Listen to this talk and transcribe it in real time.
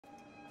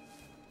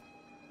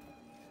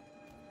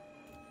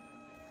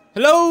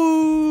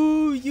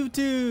Hello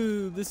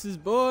YouTube, this is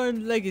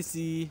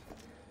BornLegacy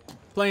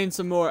playing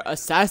some more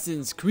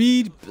Assassin's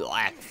Creed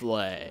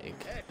BlackFlag.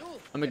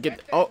 I'm gonna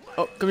get come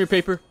here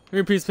paper, come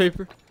here piece of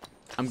paper.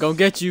 I'm gonna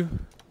get you.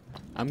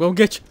 I'm gonna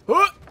get you.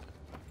 Oh!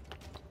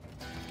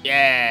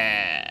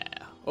 Yeah.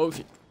 Oh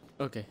shit.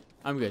 Okay,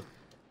 I'm good.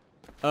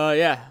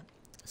 Yeah.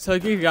 So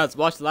if you guys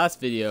watched the last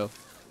video,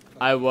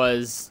 I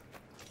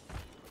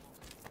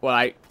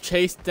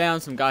chased down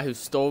some guy who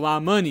stole my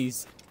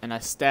monies. And I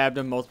stabbed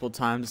him multiple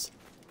times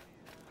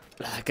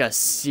like a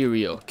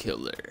serial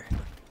killer.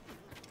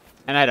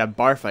 And I had a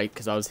bar fight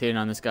because I was hitting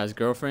on this guy's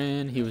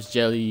girlfriend. He was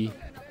jelly.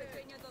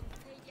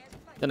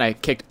 Then I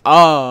kicked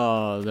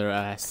all their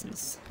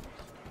asses.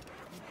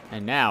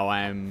 And now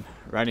I'm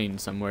running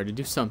somewhere to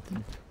do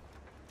something.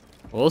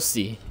 We'll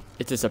see.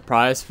 It's a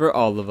surprise for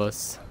all of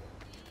us.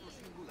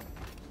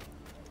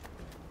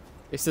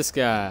 It's this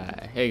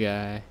guy. Hey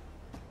guy.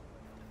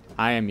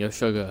 I am your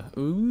sugar.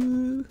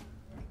 Ooh.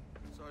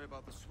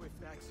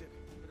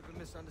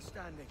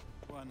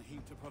 One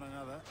heaped upon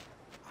another.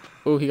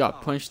 Oh, he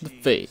got punched in the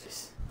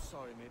face.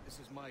 Sorry, mate. This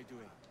is my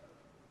doing.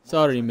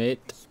 Sorry,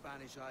 mate.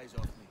 Spanish eyes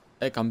off me.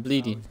 Like I'm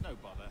bleeding. No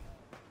bother.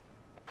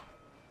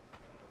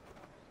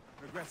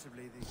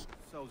 Regrettably, the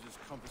soldiers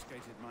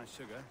confiscated my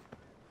sugar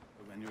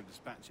for when your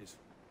dispatches.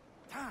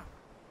 Damn!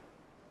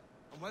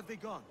 And where've they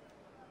gone?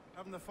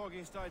 Haven't the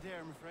foggiest idea,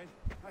 I'm afraid.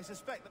 I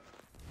suspect that.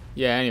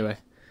 Yeah. Anyway.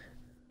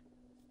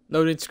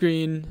 Loading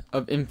screen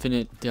of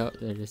infinite. There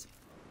it is.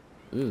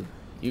 Ooh,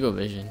 Eagle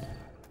Vision.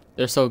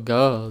 They're so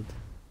gold.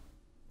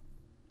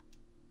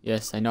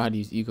 Yes, I know how to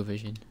use Eagle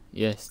Vision.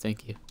 Yes,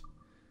 thank you.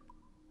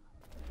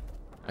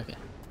 Okay.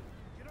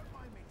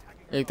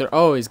 Like they're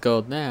always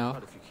gold now.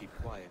 What if you keep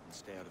quiet and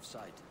stay out of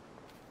sight?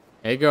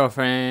 Hey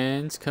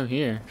girlfriends, come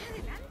here.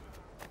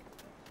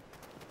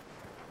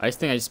 I just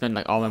think I just spent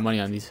like all my money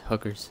on these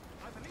hookers.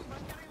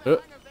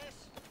 Oh.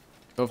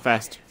 Go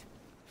faster.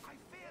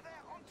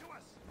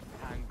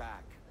 Hang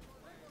back.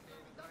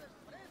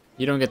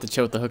 You don't get to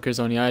chill with the hookers,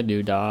 only I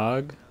do,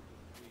 dog.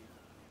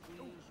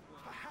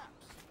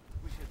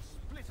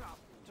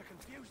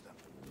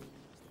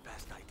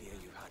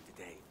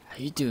 How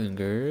you doing,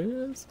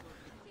 girls?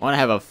 Wanna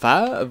have a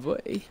fight,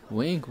 boy?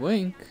 Wink,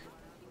 wink.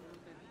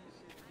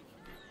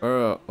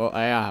 Oh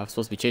yeah, I was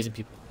supposed to be chasing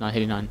people, not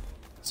hitting on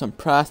some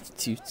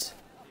prostitutes.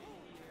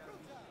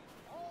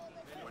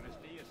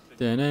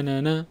 Da na na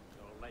na.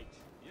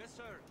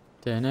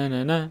 Da na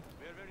na na.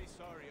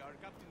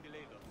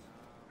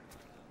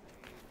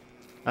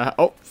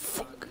 Oh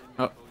fuck.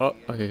 Oh,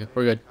 okay,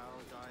 we're good.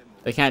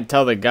 They can't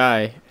tell the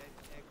guy.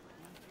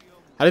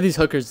 How do these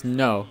hookers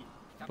know?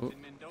 Oh.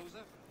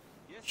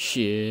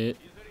 Shit.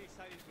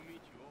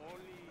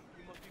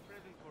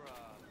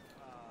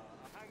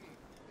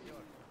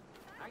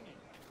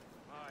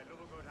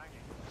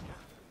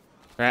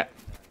 Crap.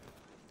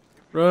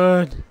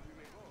 Run.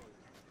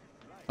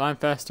 Climb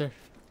faster.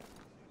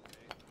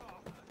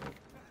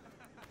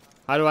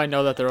 How do I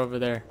know that they're over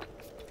there?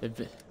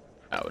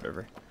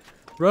 Whatever.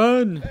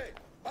 Run.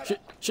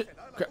 Shit.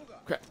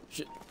 Crap.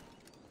 Shit.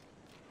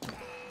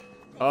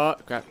 Oh,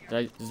 crap.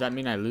 Does that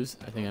mean I lose?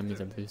 I think that means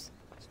I lose.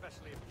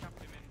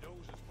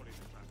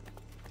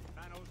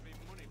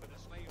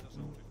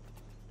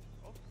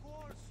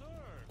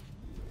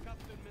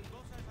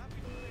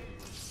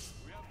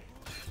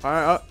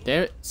 Alright, oh,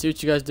 damn it. See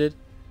what you guys did?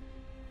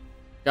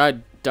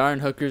 God darn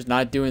hookers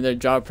not doing their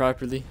job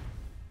properly.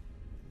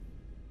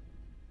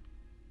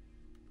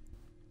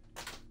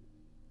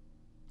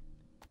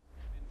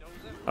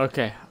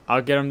 Okay,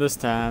 I'll get him this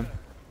time.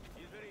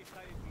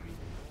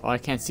 Oh, I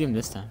can't see him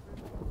this time.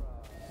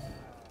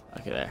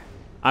 Okay, there.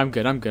 I'm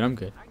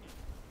good.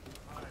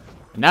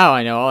 Now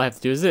I know all I have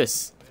to do is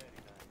this.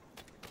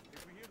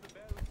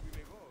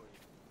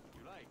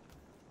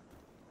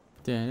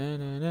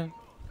 Da-na-na-na.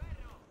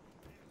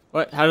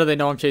 What? How do they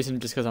know I'm chasing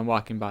him just because I'm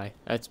walking by?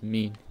 That's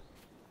mean.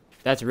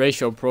 That's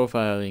racial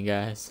profiling,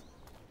 guys.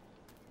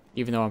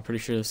 Even though I'm pretty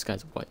sure this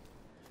guy's white.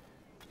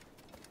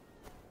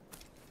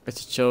 Let's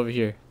just chill over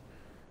here.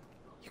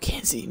 You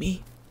can't see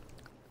me.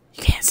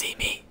 You can't see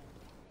me.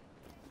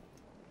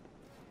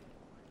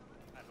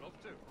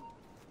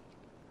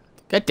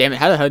 God damn it.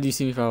 How the hell do you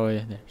see me far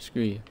away there?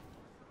 Screw you.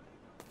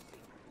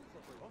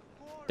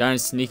 Darn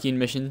sneaking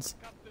missions.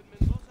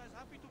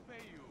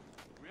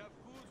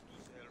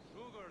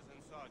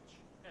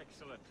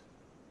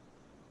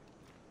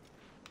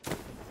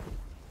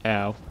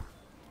 Ow.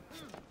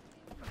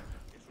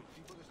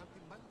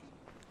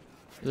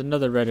 There's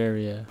another red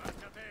area.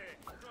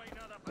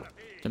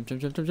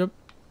 Jump.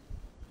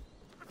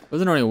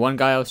 Wasn't there only one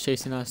guy I was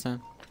chasing last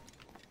time?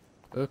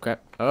 Oh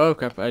crap.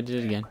 I did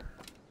it again.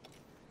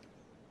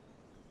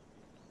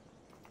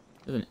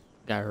 There's a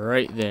guy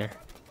right there.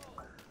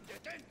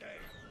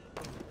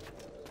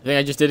 I think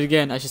I just did it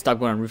again. I should stop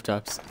going on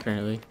rooftops,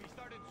 apparently.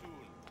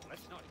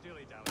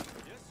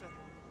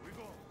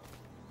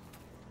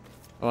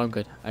 Oh, I'm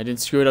good. I didn't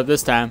screw it up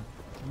this time.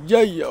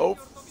 Yeah, yo.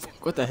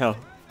 Fuck, what the hell?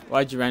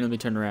 Why'd you randomly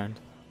turn around?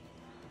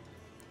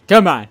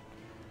 Come on.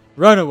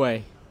 Run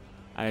away.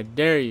 I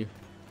dare you.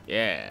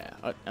 Yeah.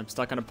 Oh, I'm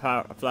stuck on a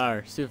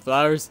flower. See the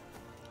flowers?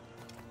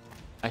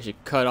 I should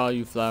cut all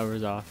you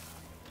flowers off.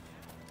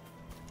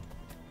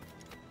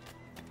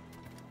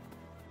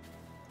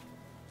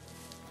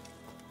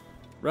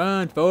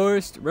 Run,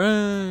 Forrest,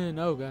 run!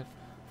 Oh god.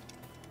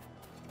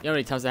 You know how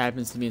many times that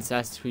happens to me in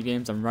Assassin's Creed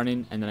games? I'm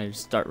running and then I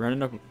just start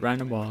running up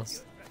random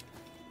walls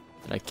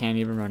that I can't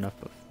even run up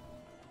of.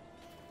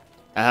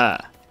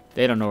 Ah,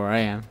 they don't know where I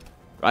am.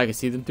 But I can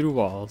see them through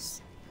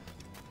walls.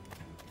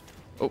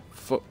 Oh,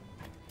 foot.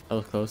 That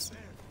was close.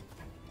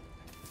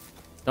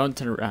 Don't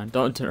turn around.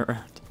 Don't turn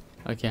around.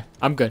 Okay,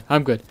 I'm good.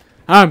 I'm good.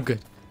 I'm good.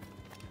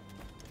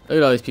 Look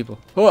at all these people.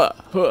 Hua,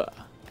 hua.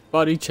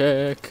 Body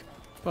check.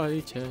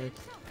 Body check.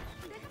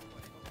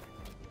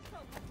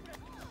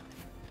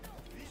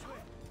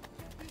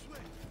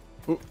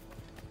 Ooh,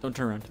 don't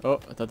turn around. Oh,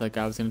 I thought that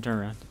guy was gonna turn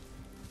around.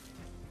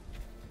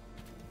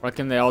 Why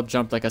can they all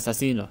jump like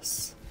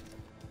asesinos?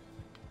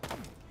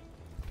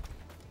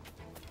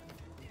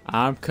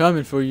 I'm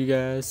coming for you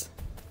guys.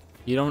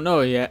 You don't know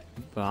it yet,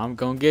 but I'm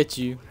gonna get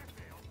you.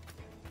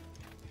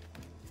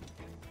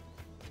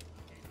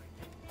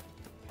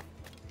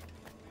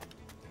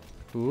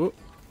 Ooh.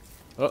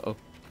 Uh-oh.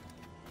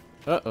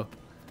 Uh-oh.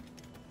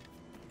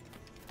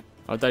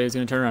 I thought he was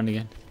gonna turn around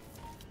again.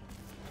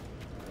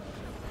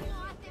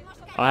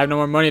 I have no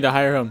more money to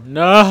hire him.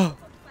 No!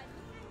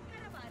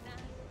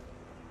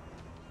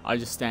 I'll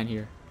just stand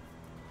here.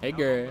 Hey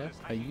girl,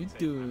 how you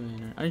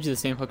doing? Aren't you the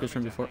same hookers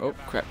from before? Oh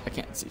crap, I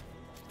can't see.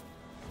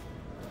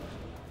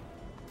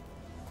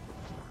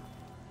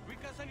 Quick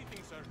as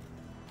anything, sir.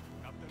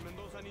 Captain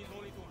Mendoza needs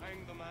only to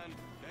hang the man,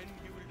 then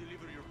he will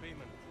deliver your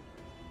payment.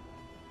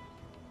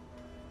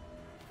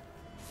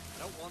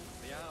 Don't want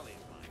the alleys,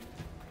 mind.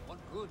 Want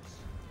goods,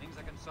 things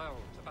I can sell,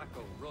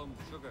 tobacco, rum,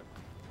 sugar.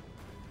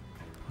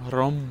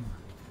 Rum.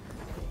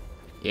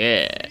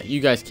 Yeah, you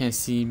guys can't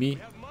see me.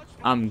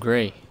 I'm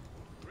gray.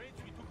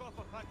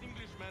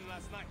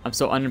 I'm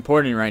so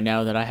unimportant right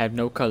now that I have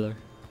no color.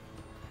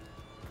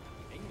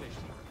 English.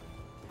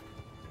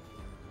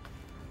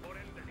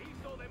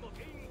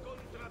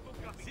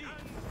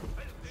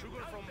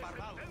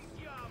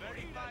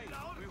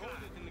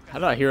 How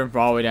do I hear him from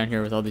all the way down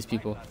here with all these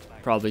people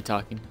probably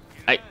talking?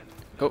 I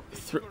go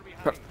through.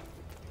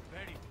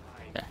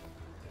 Yeah.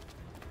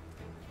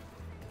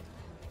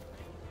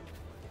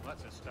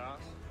 That's a start.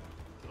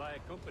 Will I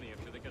accompany him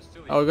to the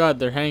Castilian? Oh god,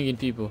 they're hanging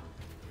people.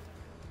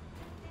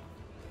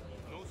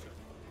 No, sir.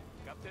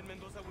 Captain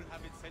Mendoza will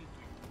have it sent to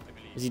you, I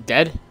believe. Is he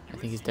dead? I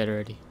think he's dead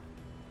already.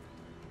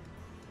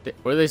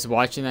 Were they just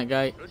watching that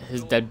guy,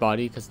 his dead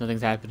body, because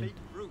nothing's happening?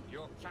 Big brute,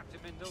 you're Captain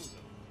Mendoza.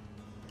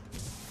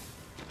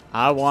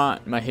 I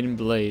want my hidden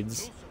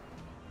blades. No, sir.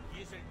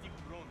 He is El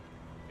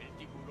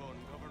Tiburon,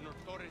 Governor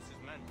Torres'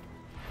 man.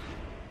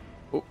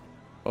 Oh,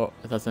 oh,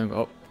 I thought something.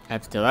 Oh, I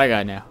have to kill that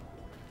guy now.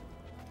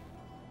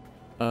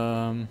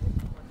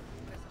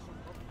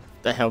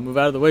 The hell, move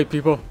out of the way,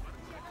 people.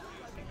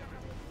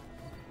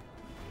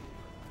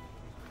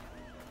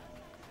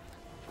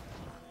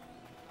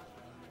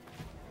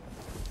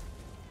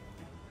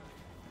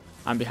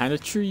 I'm behind a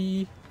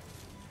tree.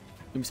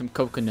 Give me some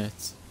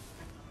coconuts.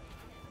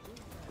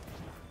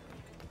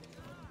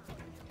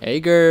 Hey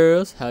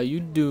girls, how you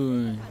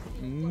doing?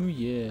 Ooh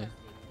yeah.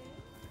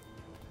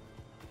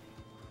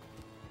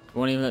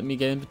 Won't even let me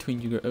get in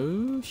between you girls.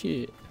 Oh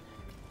shit.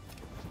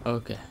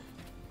 Okay.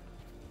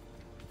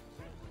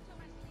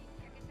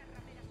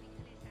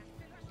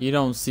 You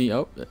don't see.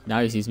 Oh,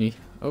 now he sees me.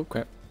 Oh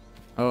crap.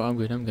 Oh, I'm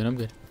good. I'm good. I'm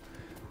good.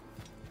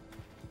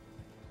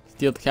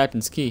 Steal the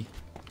captain's key.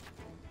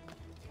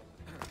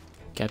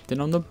 Captain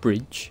on the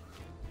bridge.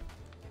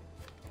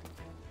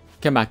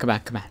 Come on, come on,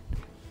 come on.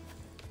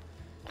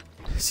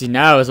 See,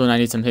 now is when I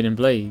need some hidden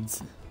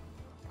blades.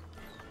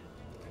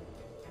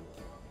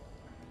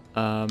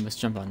 Let's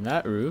jump on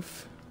that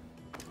roof.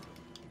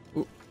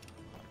 Ooh.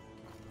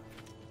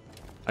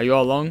 Are you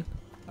all alone?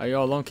 Are you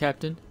all alone,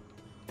 Captain?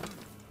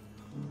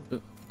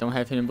 Ooh, don't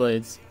have hidden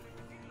blades.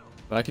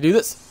 But I can do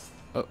this.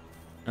 Oh,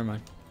 never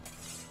mind.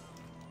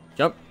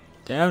 Jump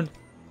down.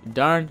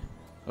 Darn.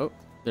 Oh,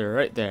 they're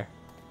right there.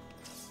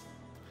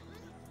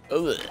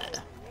 Ugh.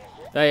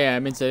 Oh yeah, I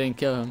meant I didn't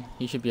kill him.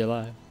 He should be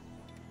alive.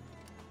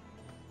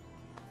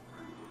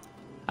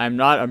 I'm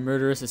not a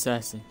murderous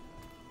assassin.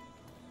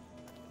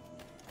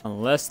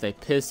 Unless they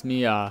piss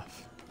me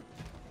off.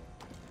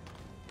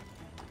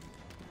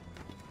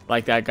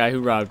 Like that guy who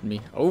robbed me.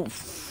 Oh.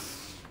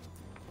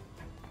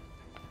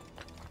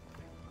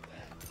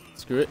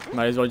 Screw it.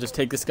 Might as well just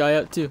take this guy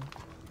out too.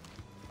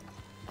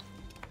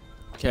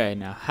 Okay,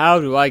 now how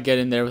do I get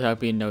in there without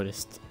being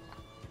noticed?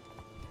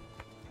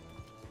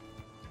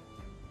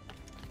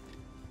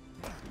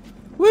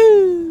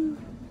 Woo!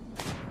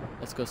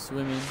 Let's go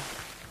swimming.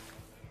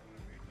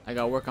 I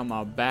gotta work on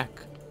my back.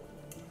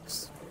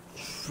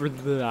 I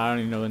don't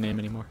even know the name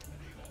anymore.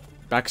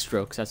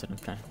 Backstrokes, that's what I'm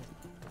trying to.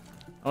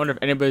 I wonder if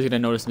anybody's gonna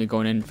notice me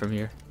going in from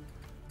here.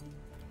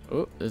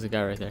 Oh, there's a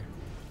guy right there.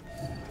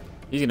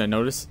 He's gonna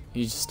notice.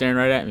 He's just staring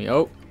right at me.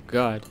 Oh,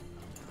 God.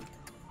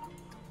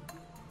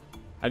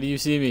 How do you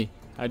see me?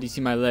 How do you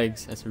see my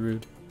legs? That's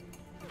rude.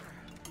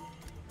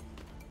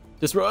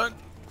 Just run.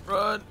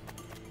 Run.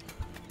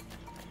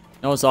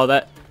 No one saw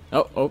that.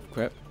 Oh, oh,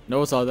 crap. No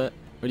one saw that.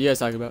 What are you guys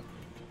talking about?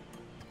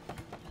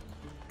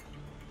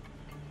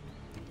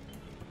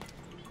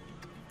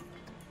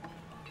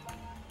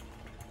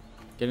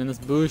 Get in this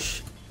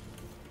bush.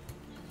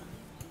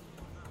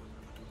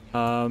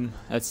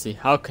 Let's see.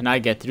 How can I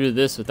get through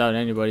this without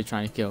anybody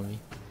trying to kill me?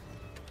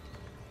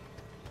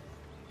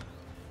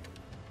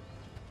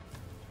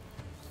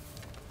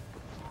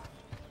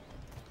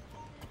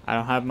 I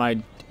don't have my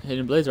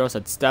hidden blades, or else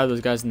I'd stab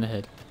those guys in the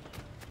head.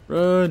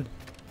 Run!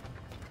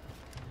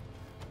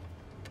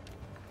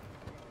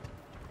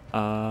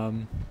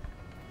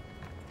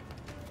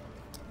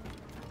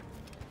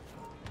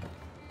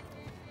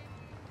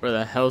 Where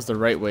the hell's the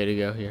right way to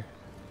go here?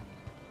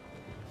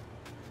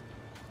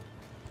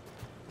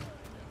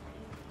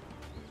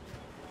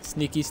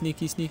 Sneaky,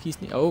 sneaky, sneaky,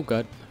 sneaky. Oh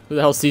god. Who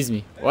the hell sees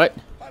me? What?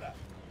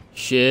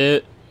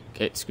 Shit.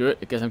 Okay, screw it.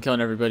 I guess I'm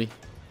killing everybody.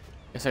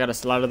 Guess I gotta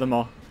slaughter them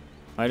all.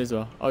 Might as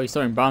well. Oh, he's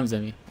throwing bombs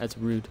at me. That's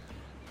rude.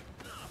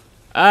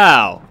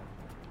 Ow!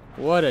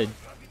 What a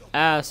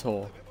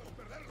asshole.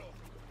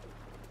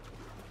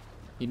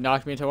 He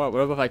knocked me into what?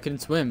 What if I couldn't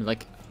swim?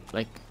 Like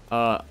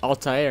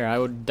Altair, I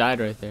would have died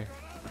right there.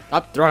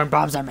 Stop throwing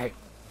bombs at me!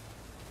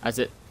 That's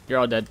it. You're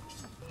all dead.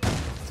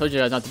 Told you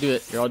guys not to do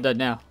it. You're all dead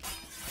now.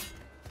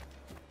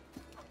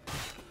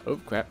 Oh,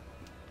 crap.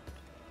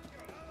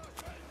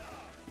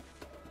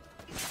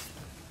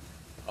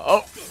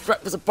 Oh,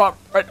 crap. There's a bomb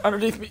right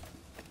underneath me.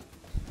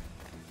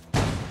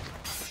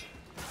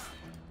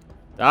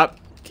 Stop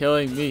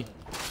killing me.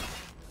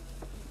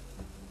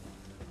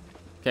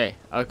 Okay,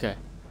 okay.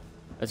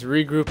 Let's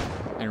regroup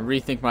and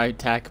rethink my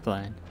attack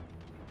plan.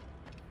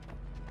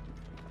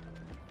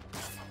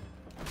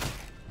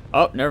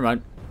 Oh, never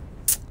mind.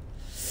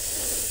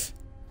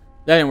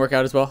 That didn't work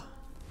out as well.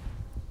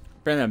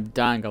 Apparently I'm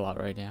dying a lot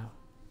right now.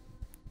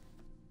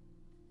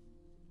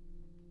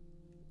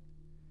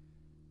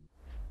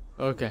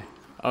 Okay,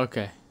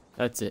 okay.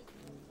 That's it.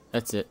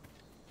 That's it.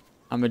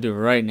 I'm gonna do it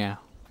right now.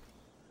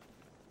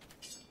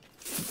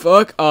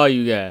 Fuck all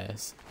you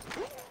guys.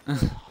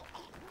 That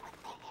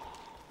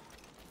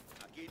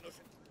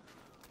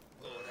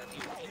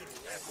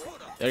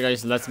guy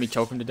just lets me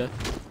choke him to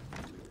death.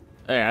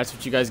 Hey, that's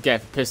what you guys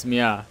get for pissing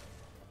me off.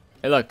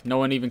 Hey look, no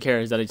one even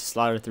cares that I just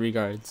slaughtered 3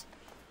 guards.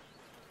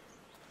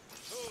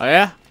 Oh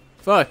yeah?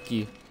 Fuck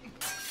you.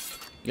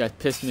 You guys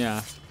pissed me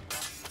off.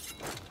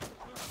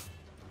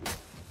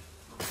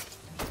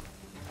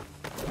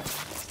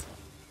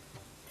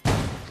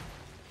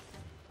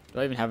 Do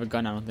I even have a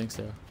gun? I don't think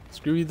so.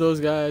 Screw those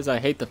guys. I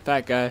hate the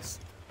fat guys.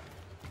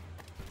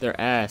 They're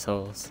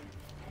assholes.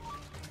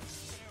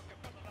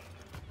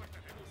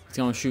 He's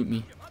gonna shoot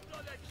me.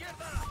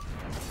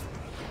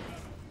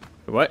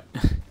 What? I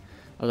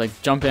was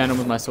like jumping at him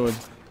with my sword.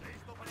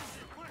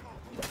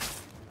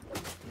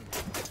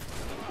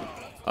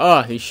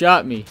 Oh, he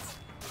shot me.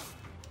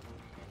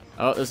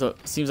 Oh, this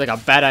seems like a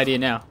bad idea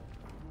now.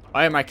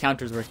 Why are my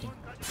counters working?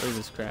 What is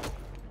this crap?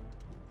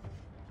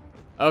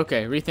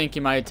 Okay,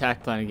 rethinking my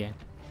attack plan again.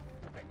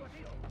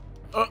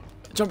 Oh,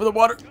 jump in the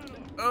water.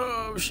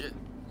 Oh, shit.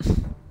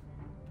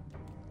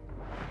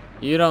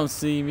 You don't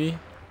see me.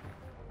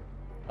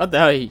 What the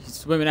hell? He's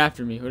swimming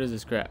after me. What is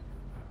this crap?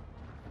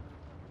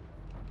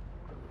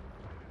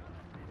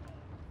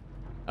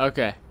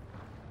 Okay.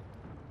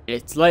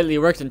 It slightly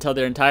worked until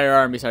their entire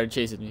army started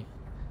chasing me.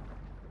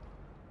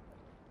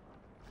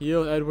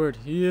 Heal, Edward.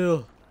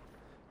 Heal.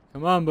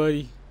 Come on,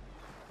 buddy.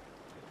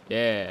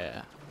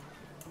 Yeah.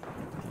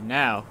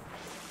 Now,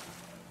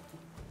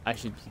 I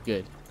should be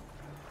good.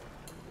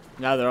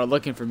 Now they're all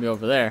looking for me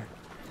over there.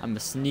 I'm gonna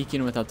sneak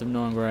in without them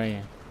knowing where I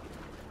am.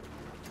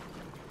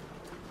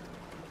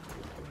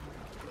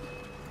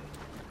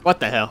 What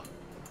the hell?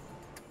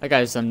 That guy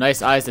has some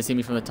nice eyes to see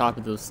me from the top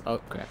of those. Oh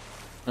crap!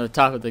 From the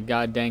top of the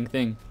goddamn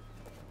thing.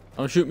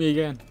 Don't shoot me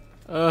again.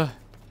 I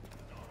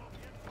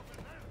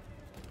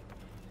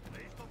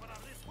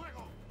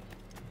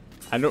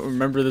don't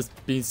remember this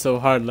being so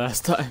hard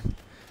last time.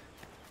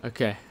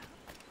 Okay.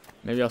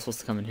 Maybe I was supposed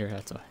to come in here,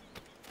 that's why.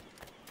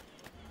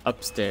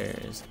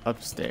 Upstairs.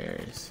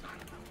 Upstairs.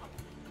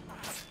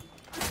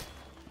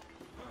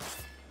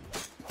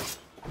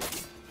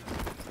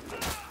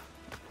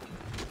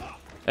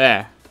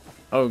 There.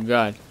 Oh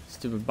god.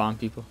 Stupid bomb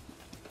people.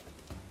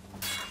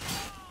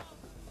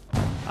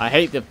 I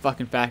hate the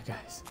fucking fat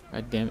guys.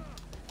 God damn it.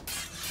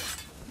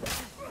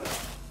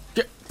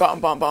 Get bomb,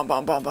 bomb, bomb,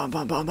 bomb, bomb, bomb,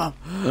 bomb, bomb, bomb.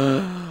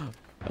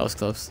 That was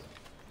close.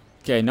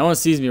 Okay, no one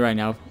sees me right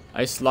now.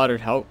 I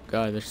slaughtered. Oh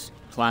god, they're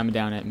climbing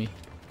down at me.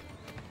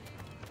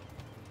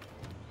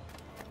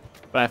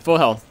 But I have full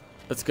health.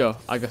 Let's go.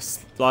 I got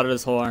slaughter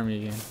this whole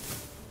army again.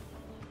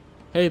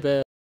 Hey,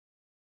 babe.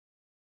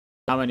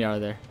 How many are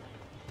there?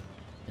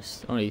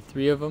 There's only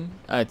 3 of them.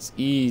 That's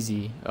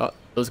easy. Oh,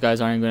 those guys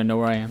aren't even gonna know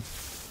where I am.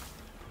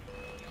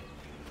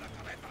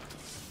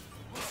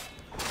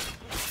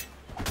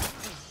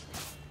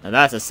 Now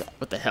that's a...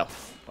 What the hell?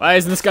 Why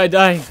isn't this guy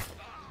dying?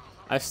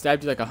 I've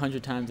stabbed you like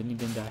 100 times and he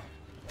didn't die.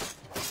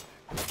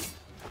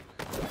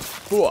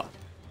 Four.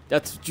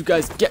 That's what you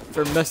guys get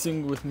for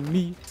messing with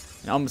me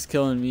and almost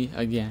killing me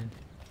again.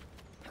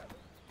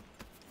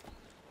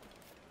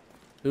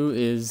 Who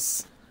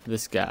is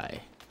this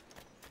guy?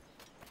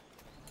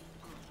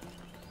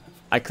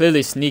 I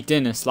clearly sneaked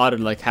in and slaughtered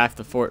like half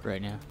the fort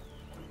right now.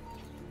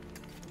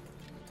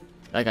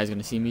 That guy's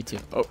gonna see me too.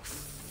 Oh,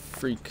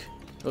 freak.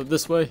 Go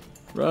this way.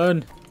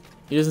 Run.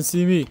 He doesn't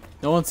see me.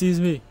 No one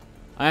sees me.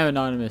 I am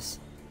anonymous.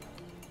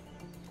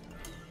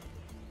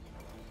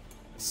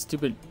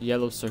 Stupid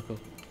yellow circle.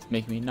 It's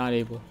making me not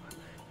able.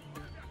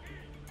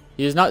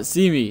 He does not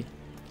see me.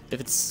 If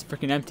it's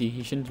freaking empty,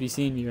 he shouldn't be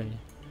seeing me right now.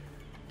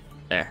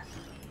 There.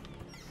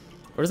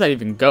 Where does that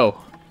even go?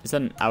 Is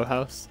that an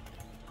outhouse?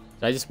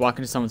 Did I just walk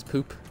into someone's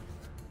poop?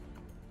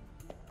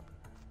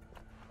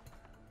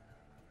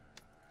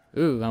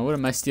 Ooh, now what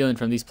am I stealing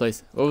from these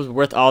places? What was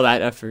worth all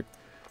that effort?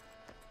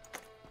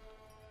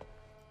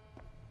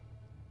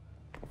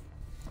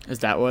 Is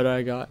that what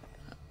I got?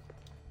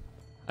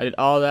 I did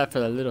all that for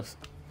the little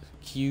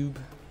cube.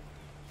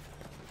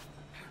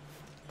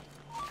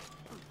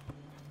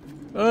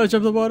 Oh,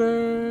 jump the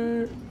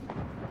water!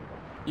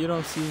 You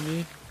don't see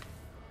me.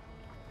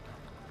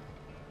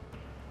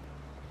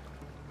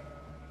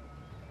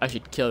 I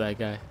should kill that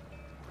guy.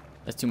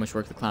 That's too much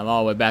work to climb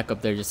all the way back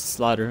up there just to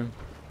slaughter him.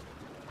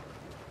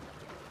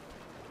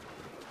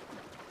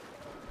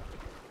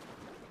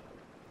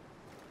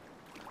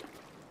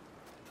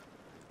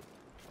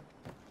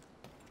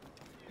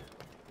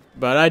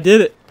 But I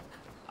did it.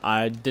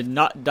 I did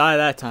not die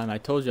that time. I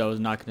told you I was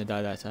not going to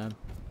die that time.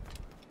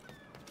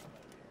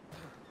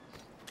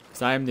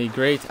 Because I am the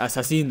great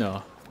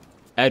assassino.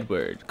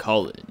 Edward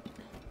Cullen.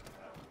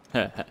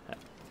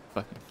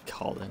 Fucking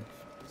Cullen.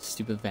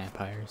 Stupid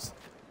vampires.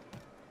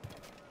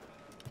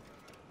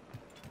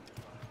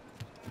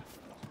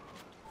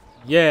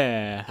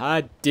 Yeah,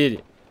 I did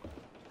it.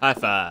 High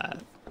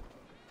five.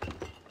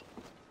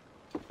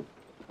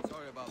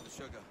 Sorry about the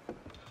sugar.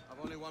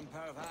 I've only one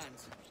pair of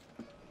hands.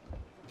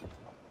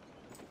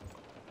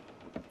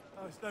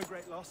 Oh, it's no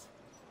great loss.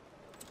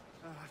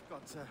 I've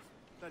got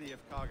plenty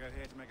of cargo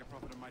here to make a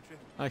profit on my trip.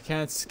 I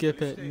can't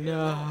skip it.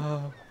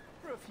 No.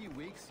 For a few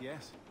weeks,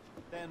 yes.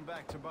 Then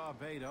back to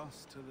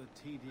Barbados to the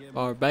tedium.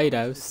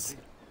 Barbados.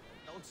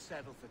 Don't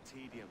settle for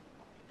tedium.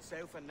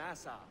 Sail for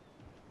Nassau.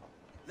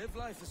 Live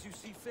life as you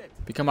see fit.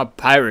 Become a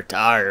pirate.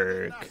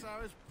 Arg.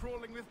 Nassau is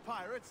crawling with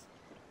pirates.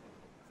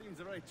 Seems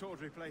a very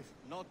tawdry place.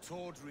 Not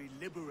tawdry,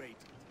 liberated.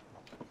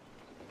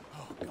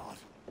 Oh, God.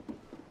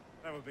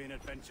 That would be an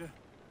adventure.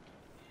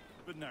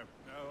 But no,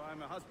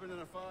 I'm a husband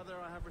and a father.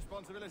 I have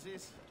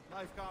responsibilities.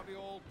 Life can't be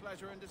all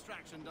pleasure and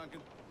distraction,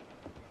 Duncan.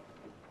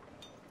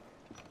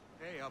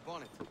 Hey, up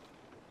on it.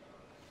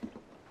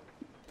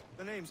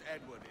 The name's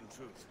Edward, in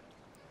truth.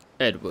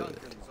 Edward.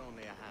 Duncan's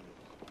only a handle.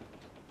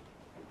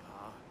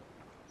 Ah.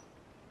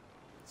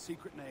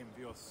 Secret name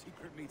for your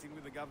secret meeting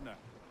with the governor.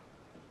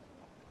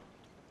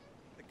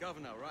 The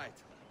governor, right.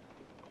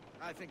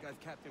 I think I've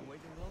kept him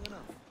waiting long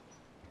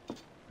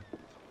enough.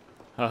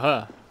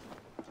 Haha.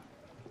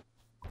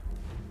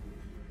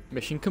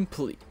 Mission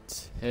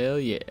complete. Hell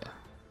yeah.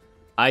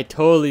 I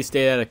totally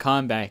stayed out of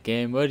combat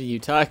game. What are you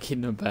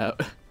talking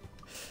about?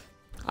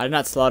 I did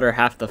not slaughter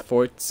half the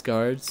fort's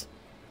guards.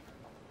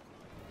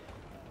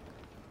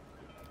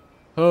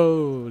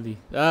 Holy,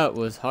 that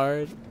was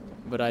hard.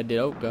 But I did.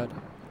 Oh god.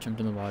 Jumped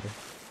in the water.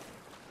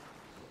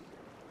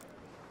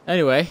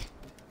 Anyway,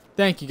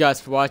 thank you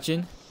guys for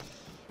watching.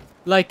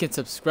 Like and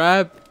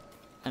subscribe.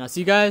 And I'll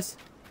see you guys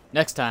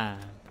next time.